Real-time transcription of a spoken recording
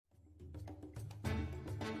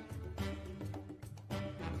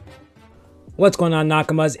What's going on,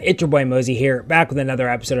 Nakamas? It's your boy Mozy here, back with another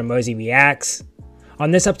episode of Mozy Reacts.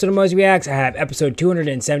 On this episode of Mozy Reacts, I have episode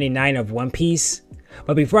 279 of One Piece.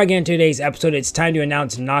 But before I get into today's episode, it's time to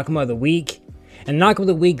announce Nakama of the Week. And Nakama of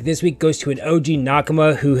the Week this week goes to an OG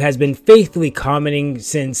Nakama who has been faithfully commenting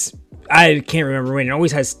since I can't remember when. It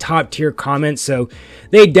always has top tier comments, so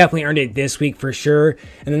they definitely earned it this week for sure.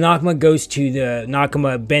 And the Nakama goes to the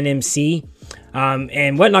Nakama Ben MC.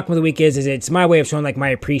 And what Nakama of the Week is it's my way of showing like my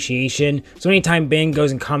appreciation. So anytime Ben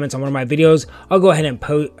goes and comments on one of my videos, I'll go ahead and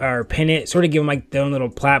pin it, sort of give them like their own little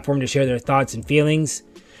platform to share their thoughts and feelings.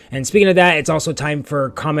 And speaking of that, it's also time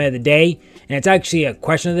for comment of the day, and it's actually a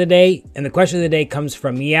question of the day. And the question of the day comes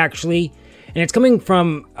from me actually, and it's coming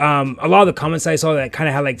from a lot of the comments I saw that kind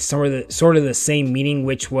of had like sort of the same meaning,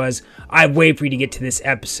 which was I've waited for you to get to this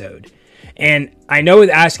episode. And I know with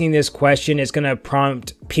asking this question, it's gonna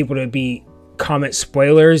prompt people to comment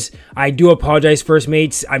spoilers. I do apologize, first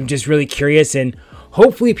mates. I'm just really curious, and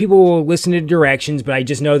hopefully people will listen to directions, but I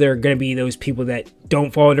just know there are going to be those people that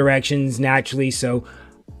don't follow directions naturally, so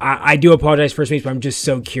I do apologize, first mates, but I'm just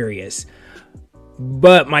so curious.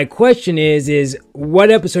 But my question is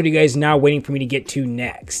what episode are you guys now waiting for me to get to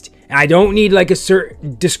next? And I don't need like a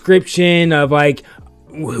certain description of like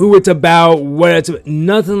who it's about, what it's about,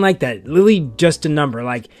 nothing like that. Literally just a number,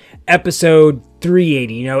 like episode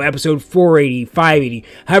 380, you know, episode 480, 580,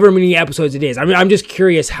 however many episodes it is. I mean, I'm just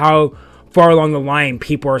curious how far along the line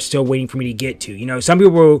people are still waiting for me to get to. You know, some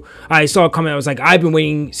people, I saw a comment that was like, I've been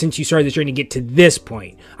waiting since you started this journey to get to this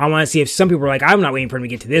point. I want to see if some people are like, I'm not waiting for him to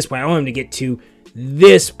get to this point. I want him to get to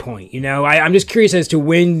this point. You know, I'm just curious as to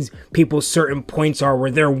when people's certain points are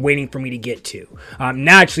where they're waiting for me to get to.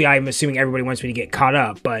 Naturally, I'm assuming everybody wants me to get caught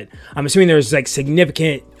up, but I'm assuming there's like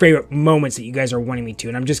significant favorite moments that you guys are wanting me to.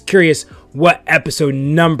 And I'm just curious what episode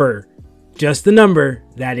number, just the number,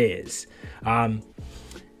 that is. But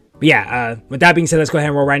yeah, with that being said, let's go ahead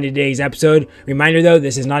and roll right into today's episode. Reminder though,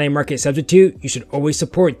 this is not a market substitute. You should always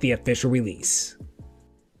support the official release.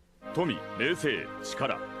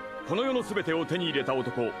 この世のすべてを手に入れた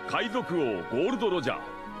男、海賊王ゴールドロジャー。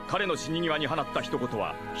彼の死に際に放った一言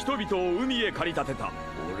は、人々を海へ駆り立てた。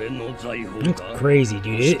That's crazy,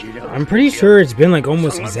 dude. I'm pretty sure it's been like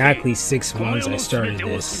almost exactly 6 months I started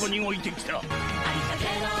this.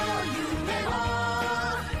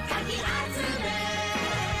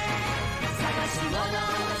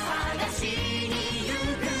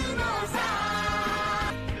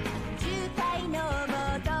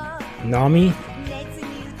 Nami?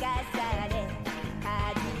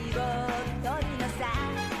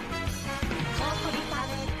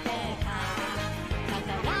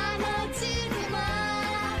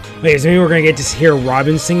 Wait, does that mean we're gonna get to hear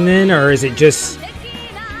Robin sing then, or is it just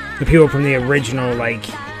the people from the original, like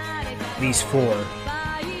these 4?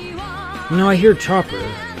 No, I hear Chopper.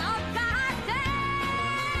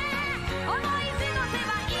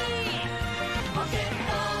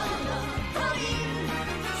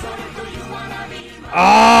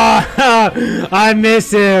 Ah, I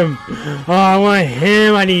miss him. Oh, I want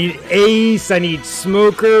him. I need Ace. I need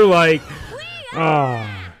Smoker. Like, oh.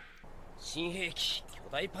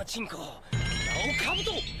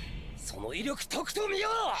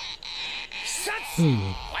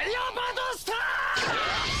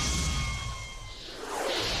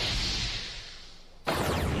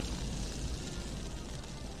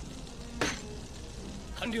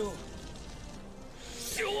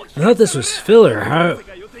 I thought this was filler. I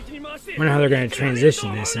wonder how they're going to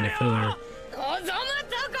transition this into filler.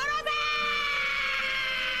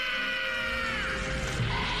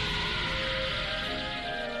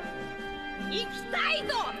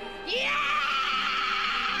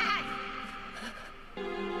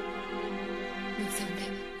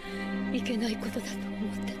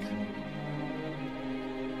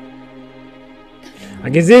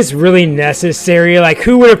 Like, is this really necessary? Like,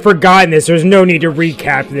 who would have forgotten this? There's no need to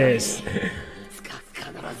recap this.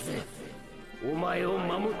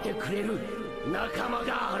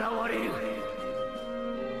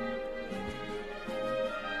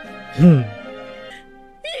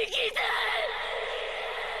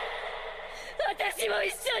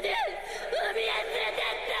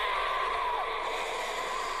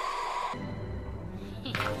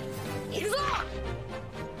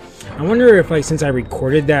 I wonder if, like, since I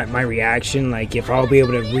recorded that, my reaction, like, if I'll be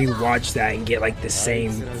able to rewatch that and get, like, the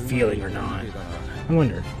same feeling or not. I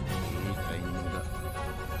wonder.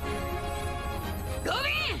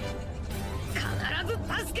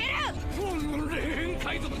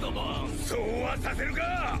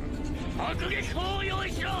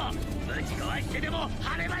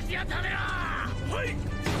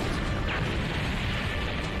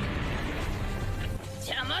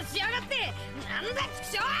 しやがって。なんだ畜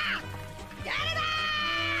生は。誰だ。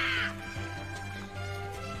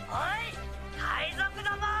おい、海賊ど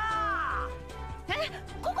も。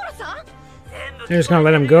ココロさん。 They're just gonna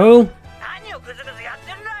let him go? 何をグズグズやっ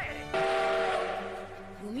てるんだい。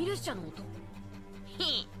海列車の音。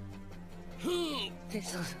ヒーって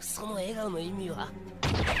その笑顔の意味は。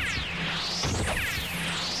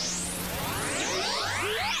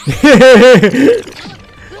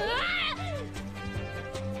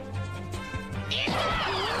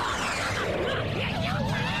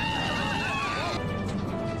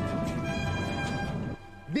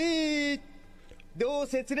どう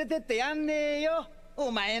せ連れてってやんねえよ。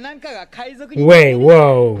お前なんかが海賊に。Wait,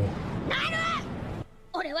 whoa.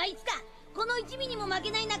 俺はいつかこの一味にも負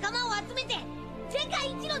けない仲間を集めて世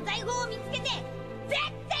界一の財宝を見つけて絶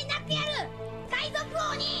対なってやる海賊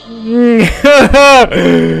王に。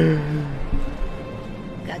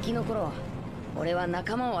ガキの頃俺は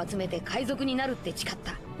仲間を集めて海賊になるって誓っ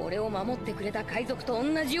た。俺を守ってくれた海賊と同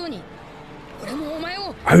じように俺もお前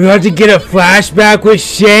を。 I'm about to get a flashback with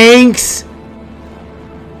Shanks.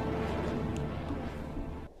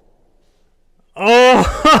 Oh,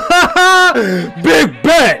 big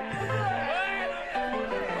bet.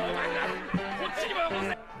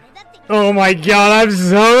 Oh my god, I'm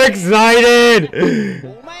so excited.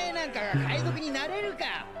 お前なんかが海賊になれる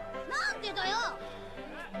か。なんでだよ。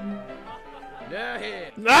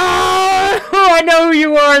Oh, I know who you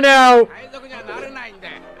are now. 海賊にはなれないんだ。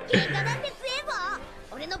喧嘩だって強えぞ。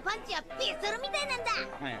俺のパンチはピストルみたいなんだ。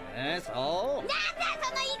そう。なんだそ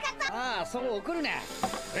の言い方。ああ、そう怒るな。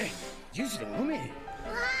ジュースでも飲め。あ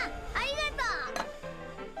りがとう。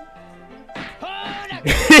ほら。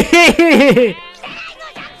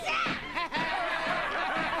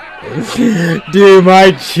Dude,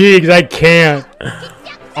 my cheeks, I can't.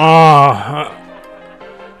 Ah.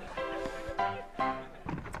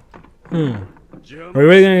 Are we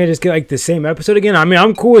really gonna just get like the same episode again? I mean,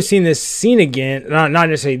 I'm cool with seeing this scene again. Not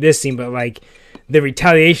necessarily this scene, but like the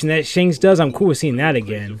retaliation that Shanks does. I'm cool with seeing that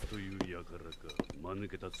again.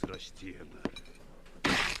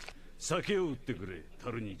 酒を売ってくれ。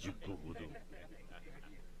樽に10個ほど。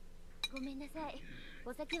ごめんなさい。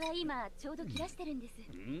お酒は今ちょうど切らしてるんです。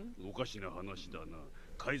おかしな話だな。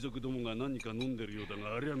海賊どもが何か飲んでるようだ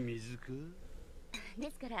が、あれは水か？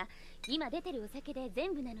ですから今出てるお酒で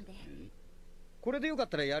全部なので。これでよかっ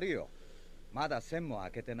たらやるよ。まだ1000も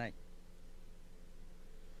開けてない。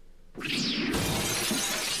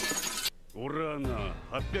俺はな、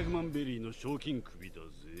800万ベリーの賞金首だぜ。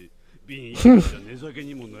瓶一杯じゃ値下げ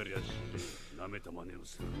にもなりゃし、なめた真似を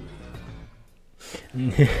する。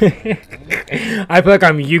I feel like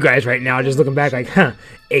I'm you guys right now, just looking back like, huh,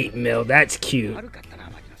 8 mil, that's cute. 悪かったな、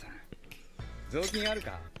牧野さん。雑巾ある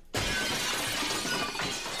か？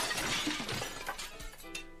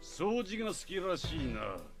掃除が好きらしい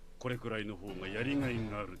な。これくらいの方がやりがい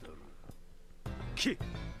があるだろう。け、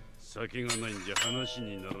酒がないんじゃ話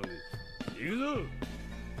にならねえ。行くぞ。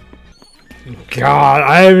God,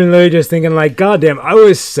 I'm literally just thinking like, goddamn, I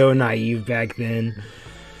was so naive back then.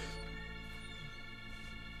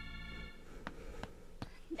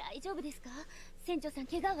 大丈夫ですか？船長さん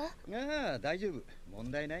怪我は？ああ、大丈夫。問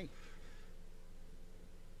題ない。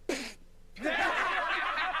なんで笑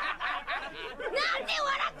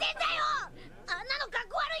ってんだよ。あんなのかっ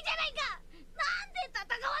こ悪いじゃないか。なんで戦わ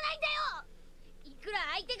ないんだよ。いくら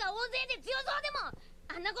相手が大勢で強そうでも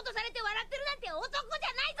あんなことされて笑ってるなんて男じゃ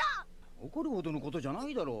ないぞ。怒るほどのことじゃな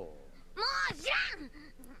いだろう。もう知ら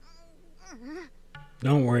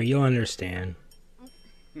ん。 Don't worry, you'll understand.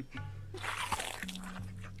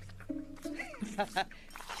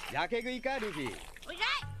 やけ食いか、ルフィ。おいらい。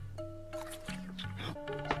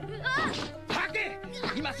吐け！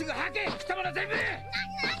今すぐ吐け！貴様ら全部！何すん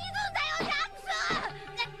だよ、シャンクス。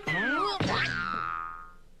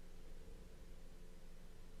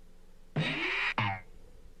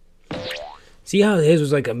 See how his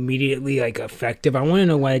was like immediately like effective? I want to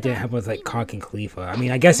know why it didn't happen with like Cock and Khalifa. I mean,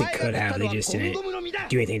 I guess it could have. They just didn't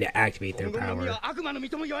do anything to activate their power.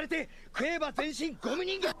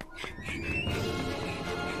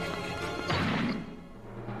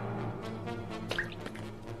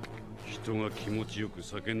 人が気持ちよく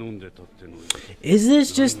酒飲んでたってのに。 Is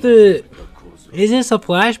this just the? Is this a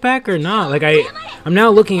flashback or not? Like I'm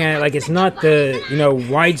now looking at it like it's not the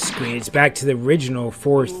widescreen. It's back to the original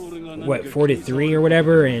 4 to 3 or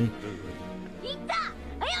whatever and.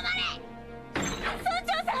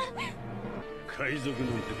 海賊な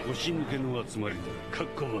んて腰抜けの集まりだ。格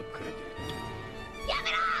好ばっかりで。や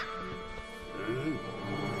めろ。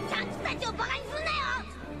シャンクスたちをバカにすんなよ。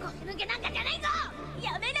腰抜けなんかじゃないぞ。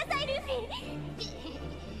やめなさいルフィ。シ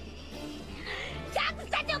ャンクス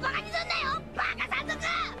たちを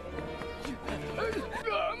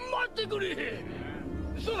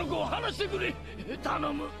してくれ。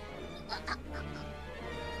頼む。ル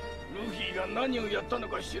フィが何をやったの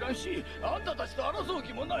か知らんし、あんたたちと争う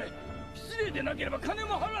気もない。失礼でなければ金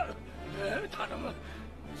も払う。頼む。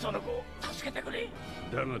その子を助けてくれ。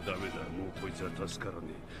だがダメだ、もうこいつは助からね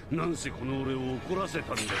え。なんせこの俺を怒らせ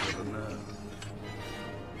たんだからな。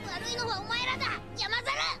悪いのはお前らだ、山猿。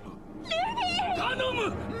頼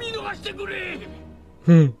む、見逃してくれ。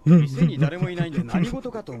店に誰もいないんで何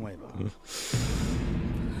事かと思えば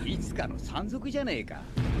いつかの山賊じゃねえか。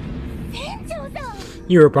船長さん。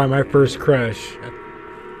 You were probably my first crush.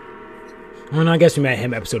 Well, no, I guess we met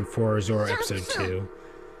him episode 4 or episode 2.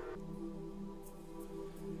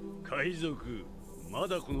 海賊、ま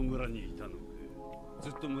だこの村にいたのか。ず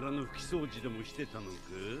っと村の拭き掃除でもしてたのか。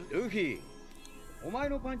ルフィ、お前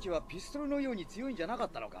のパンチはピストルのように強いんじゃなか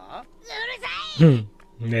ったのか。うるさい。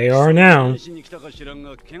They are now. しに来たか知らん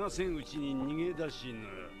が、怪我せんうちに逃げ出しな。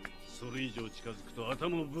それ以上近づくと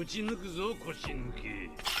頭をぶち抜くぞ、腰抜け。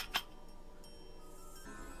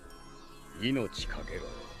命かけろよ。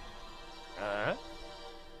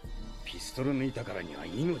ピストル抜いたからには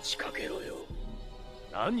命かけろよ。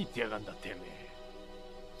何言ってやがんだてめえ。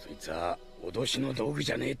そいつは脅しの道具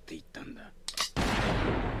じゃねえって言ったんだ。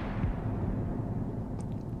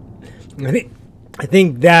I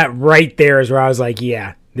think that right there is where I was like,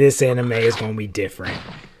 yeah, this anime is going to be different.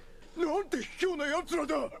 なんて卑怯な奴ら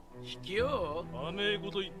だ。卑怯？甘え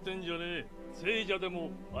こと言ってんじゃねえ。聖者で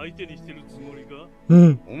も相手にしてるつもりか。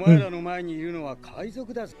お前らの前にいるのは海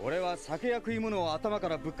賊だぞ。俺は酒や食い物を頭か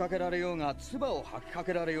らぶっかけられようが、唾を吐きか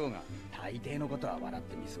けられようが、大抵のことは笑っ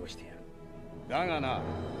て見過ごしてやる。だがな、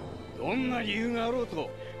どんな理由があろう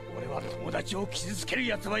と、俺は友達を傷つける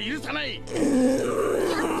奴は許さない。許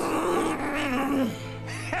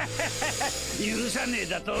さねえ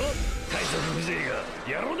だと？海賊風情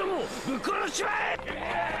が野郎どもぶっ殺しちまえ。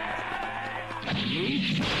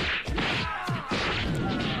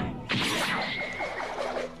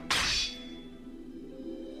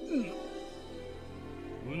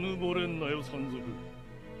うぬぼれんなよ、山賊。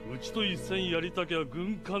うちと一戦やりたきゃ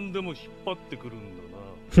軍艦でも引っ張ってくるん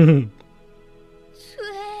だな。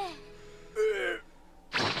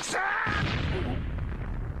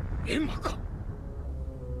エンマか。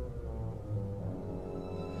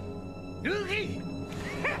ルフィ。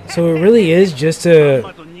So it really is just a...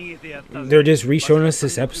 They're just re-showing us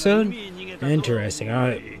this episode? Interesting.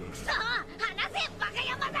 Alright. さあ、話せ、バカ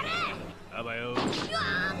山猿。あばよ。く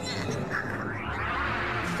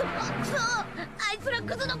そ、あいつら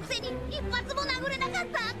クズのくせに一発も殴れなかっ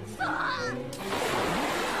た。くそ。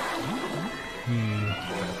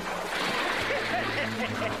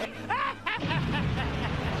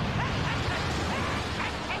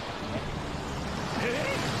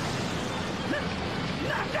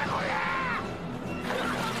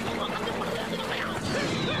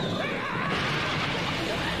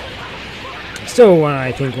Still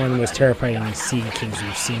I think one of the most terrifying sea kings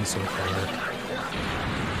we've seen so far.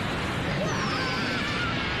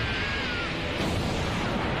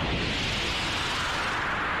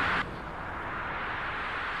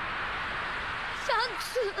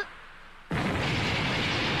 Shanks.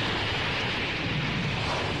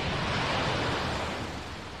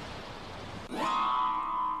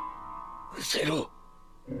 うせろ。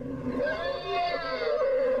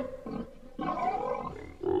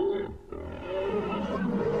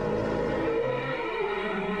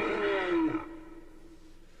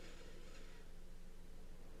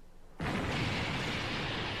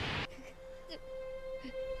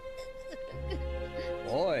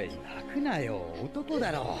おい、泣くなよ、男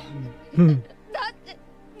だろ。だって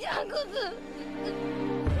ジャンクス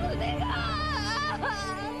腕が。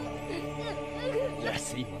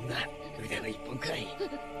安いもんだ。腕の一本くらい。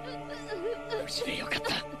無事でよかっ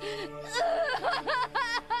た。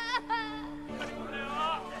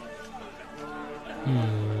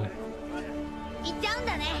行っちゃうん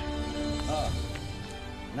だね。あ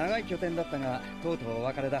あ、長い拠点だったが、とうとうお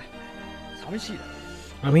別れだ。寂しいだろ。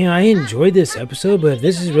I mean, I enjoyed this episode, but if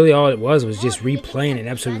this is really all it was just replaying an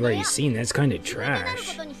episode we've already seen, that's kind of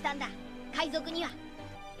trash. 海賊には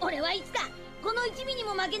俺はいつかこの一味に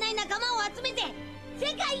も負けない仲間を集めて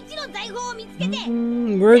世界一の財宝を見つけて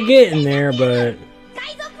We're getting there, but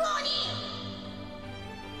海賊王に。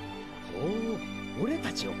おお、俺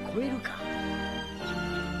たちを超えるか。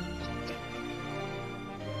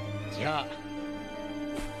じゃあ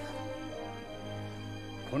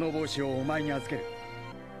この帽子をお前に預ける。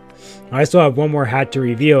I still have one more hat to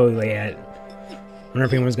reveal yet. I wonder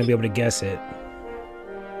if anyone's gonna be able to guess it.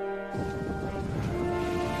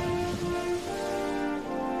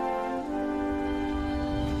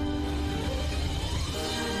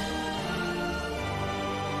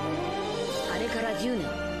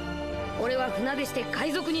 は船出して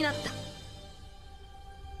海賊になった。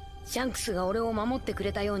シャンクスが俺を守ってく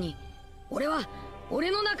れたように、俺は俺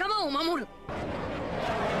の仲間を守る。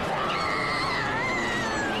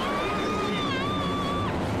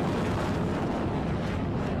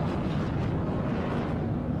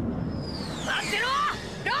待ってろ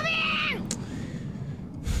ロビン。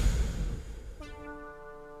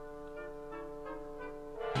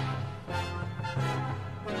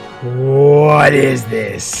What is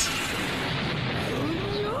this?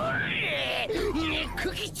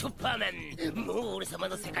 チョッパーマン、もう俺様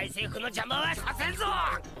の世界征服の邪魔はさせんぞ。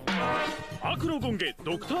悪の権下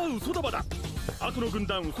ドクターウソダバだ。悪の軍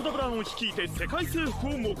団ウソダバ団を率いて世界征服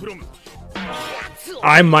を目論む。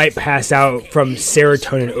 I might pass out from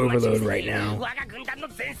serotonin overload right now. 我が軍団の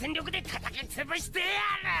全戦力で叩き潰してや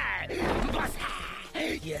る。ボス、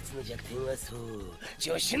奴の弱点はそう、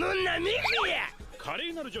助手の波や。華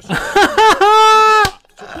麗なる助手。チ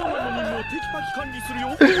ョッパーマンの任務をテキパキ管理するよ。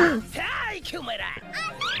さあ行けお前ら。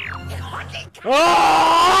Oh,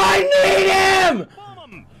 I need him!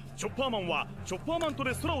 チョッパーマンはチョッパーマント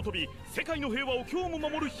で空を飛び、世界の平和を今日も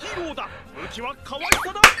守るヒーローだ。武器は可愛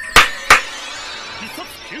さだ。必殺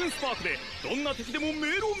キューンスパークでどんな敵でも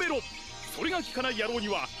メロメロ。それが効かない野郎に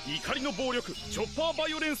は怒りの暴力チョッパーバ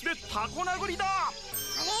イオレンスでタコ殴りだ。あ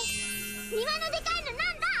れ庭のでかいの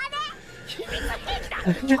なんだあれ。秘密兵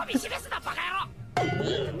器だ。興味示すなバカ野郎。乗っ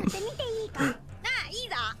てみていいか。なあいい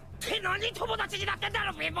ぞ。って何友達になってんだ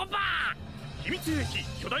ろビボンバー。秘密兵器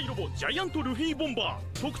巨大ロボジャイアントルフィボンバ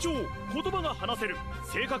ー。特徴言葉が話せる。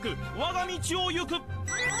性格我が道を行く。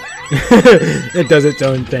It does its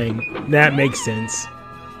own thing. That makes sense.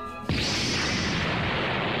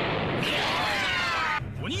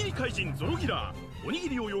 おにぎり怪人ゾロギラー。おにぎ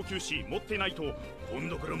りを要求し持ってないと今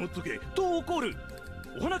度から持っとけと怒る。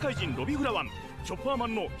お花怪人ロビフラワン。チョッパーマ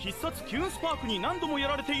ンの必殺キューンスパークに何度もや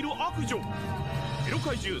られている悪女。エロ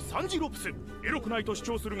怪獣サンジロプス。エロくないと主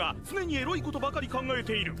張するが常にエロいことばかり考え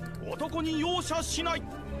ている。男に容赦しない。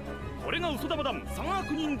これがウソダバ団三悪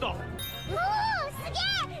人だ。おおす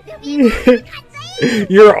げえ。ルビーかっこいい。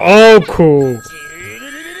 You're all cool. チ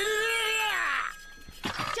ョ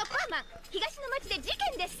ッパーマン東の町で事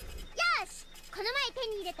件です。よしこの前手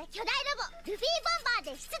に入れた巨大ロボルフィボンバー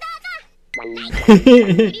で出動だ。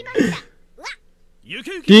振りました。うわゆ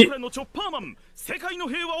けゆけくらいのチョッパーマン。世界の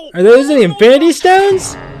平和を。 Are those the Infinity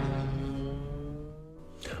Stones?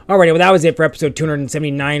 Alrighty, well that was it for episode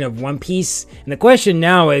 279 of One Piece. And the question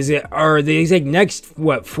now is, are the like next,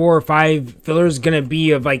 what, 4 or 5 fillers gonna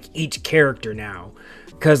be of like each character now?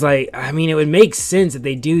 Because like, I mean, it would make sense if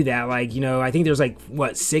they do that. Like, you know, I think there's like,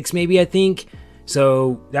 what, 6 maybe, I think?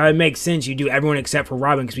 So that would make sense. You do everyone except for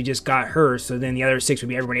Robin because we just got her. So then the other 6 would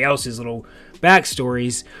be everybody else's little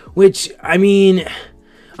backstories. Which, I mean,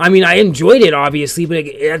 I enjoyed it, obviously, but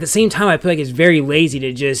at the same time, I feel like it's very lazy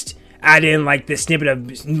to just add in, like, the snippet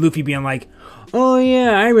of Luffy being like, oh,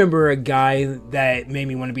 yeah, I remember a guy that made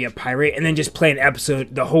me want to be a pirate, and then just play an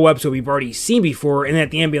episode, the whole episode we've already seen before, and then at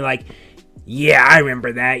the end be like, yeah, I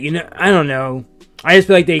remember that, you know, I don't know. I just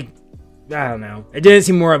feel like they, I don't know. It doesn't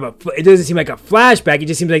seem it doesn't seem like a flashback, it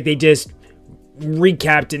just seems like they just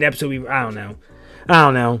recapped an episode I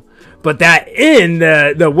don't know. But that in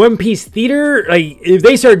the One Piece theater, like if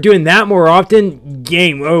they start doing that more often,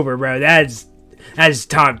 game over, bro. That's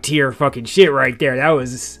top tier fucking shit right there. That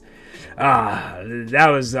was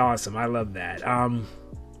awesome. I love that. I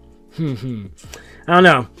don't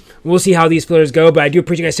know. We'll see how these fillers go, but I do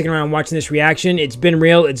appreciate you guys sticking around and watching this reaction. It's been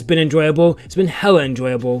real. It's been enjoyable. It's been hella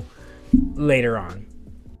enjoyable. Later on.